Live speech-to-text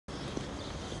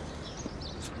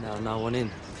No one in.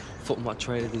 Thought I might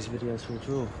trade these videos for a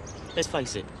draw. Let's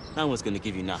face it, no one's going to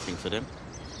give you nothing for them.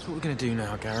 So what we're going to do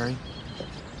now, Gary?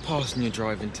 Passing your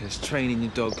driving test, training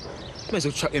your dog. May as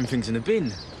well chuck them things in the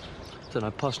bin. Don't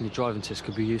know, passing your driving test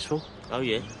could be useful. Oh,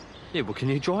 yeah? Yeah, well, can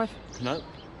you drive? No.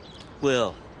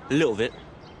 Well, a little bit.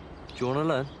 Do you want to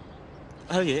learn?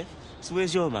 Oh, yeah? So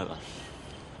where's your motor?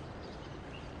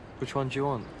 Which one do you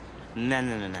want? No.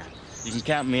 You can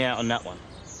count me out on that one.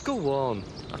 Go on.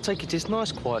 I'll take you to this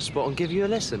nice quiet spot and give you a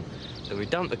lesson. Then we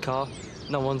dump the car,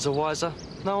 no one's the wiser,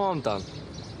 no harm done.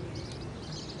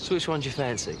 So which one do you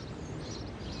fancy?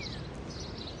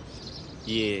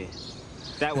 Yeah,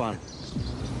 that one.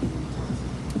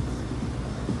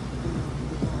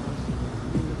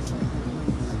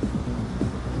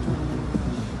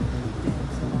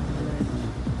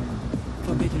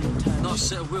 Nice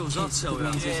set of wheels, I'll tell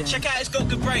you. Yeah, check out, it's got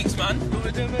good brakes, man. You want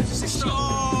to do emergency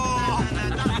stop? No,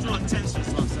 don't draw attention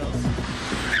to ourselves.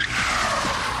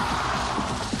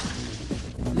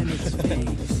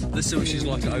 Let's see what she's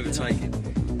like at overtaking.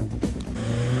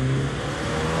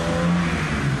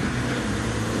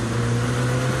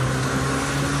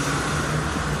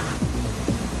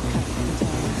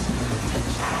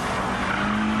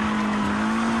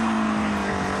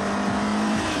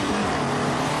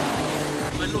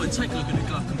 Llyod, take a look at the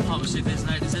glove compartment, see if there's an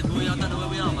A to Z boy. I don't know where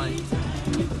we are, mate.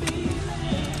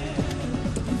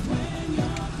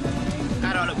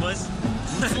 How do I look, boys?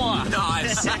 Fire.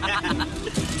 Nice.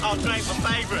 I'll drink my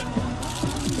favourite.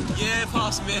 Yeah,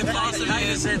 pass me in, pass me A to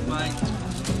in. Z, mate.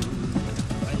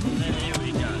 Then here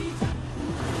we go.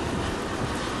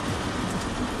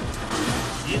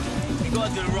 You got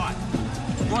to do it right.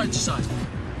 Right, you say?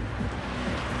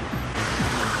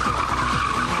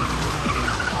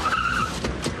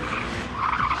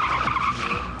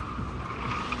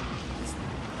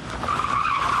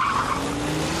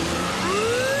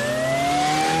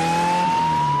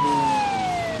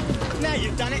 Now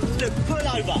you've done it. Look, pull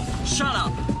over. Shut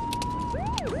up.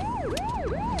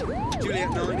 Juliet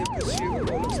 9 in pursuit of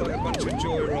what looks like a bunch of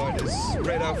joyriders.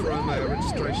 Red Alfa Romeo,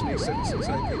 registration E76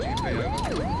 APGP,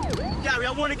 over. Gary,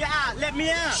 I want to get out. Let me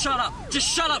out. Shut up. Just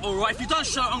shut up, all right? If you don't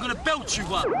shut up, I'm going to belt you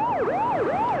up.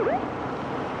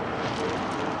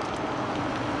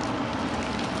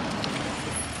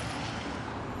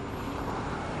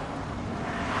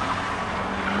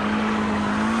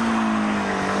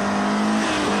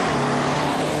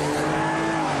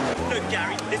 Look,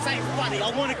 Gary, this ain't funny.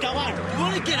 I want to go home. You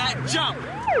want to get out, jump.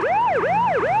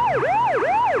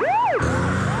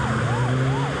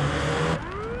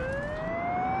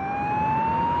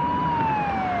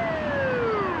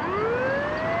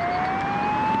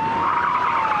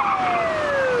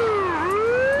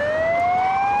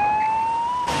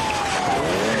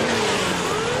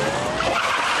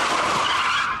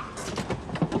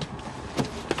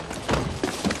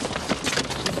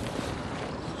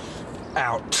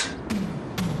 Out.